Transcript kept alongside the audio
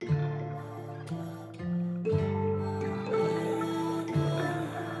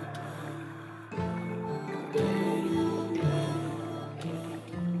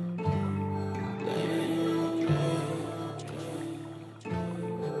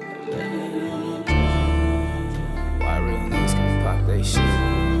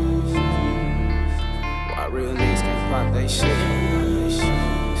they shit.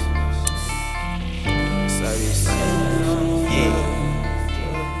 Yeah.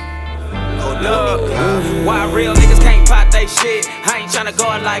 Look, why real niggas can't pop they shit? I ain't tryna go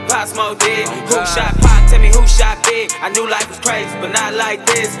out like Pop Smoke did. Who shot Pop? Tell me who shot Big. I knew life was crazy, but not like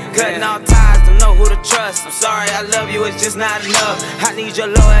this. Cutting all ties, don't know who to trust. I'm sorry, I love you, it's just not enough. I need your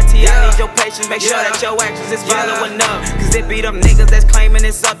loyalty, I need your patience. Make sure that your actions is following up. Cause it be them niggas that's claiming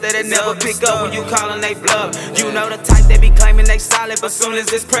it's up that they never pick up when you callin' they bluff. You know the type they be claiming they solid, but soon as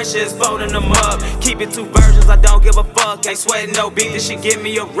this pressure is folding them up. Keep it two versions, I don't give a fuck. Ain't sweating no beat, this shit give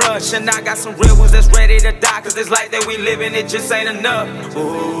me a rush. And I got some real ones that's ready to die, cause this life that we living, it just ain't enough.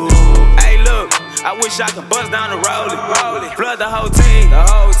 Ooh, hey look, I wish I could bust down the rollie, flood the whole team,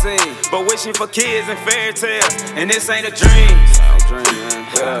 but wishing for kids and fairy tales, and this ain't a dream. Man.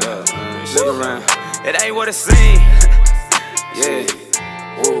 Look around, it ain't what it seems. Yeah,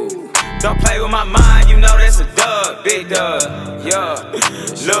 whoa. Don't play with my mind, you know that's a dub, big dub. Yeah,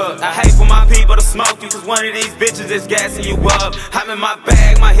 look, I hate for my people to smoke you, cause one of these bitches is gassing you up. I'm in my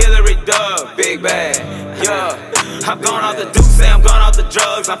bag, my Hillary dub, big bag. Yeah, I'm going off the Deuce, I'm going off the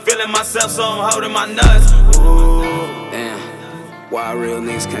drugs. I'm feeling myself, so I'm holding my nuts. Ooh, damn, why real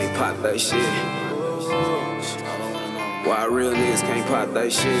niggas can't pop that shit? Why real niggas can't pop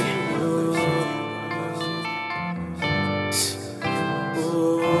that shit?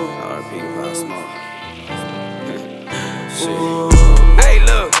 Hey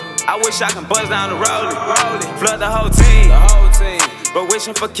look, I wish I could buzz down the rollie, flood the whole team, but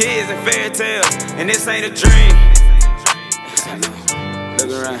wishing for kids and fairy tales, and this ain't a dream. Look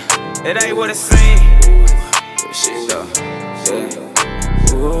around, it ain't what it seems. Shit though,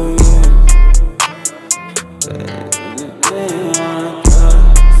 yeah.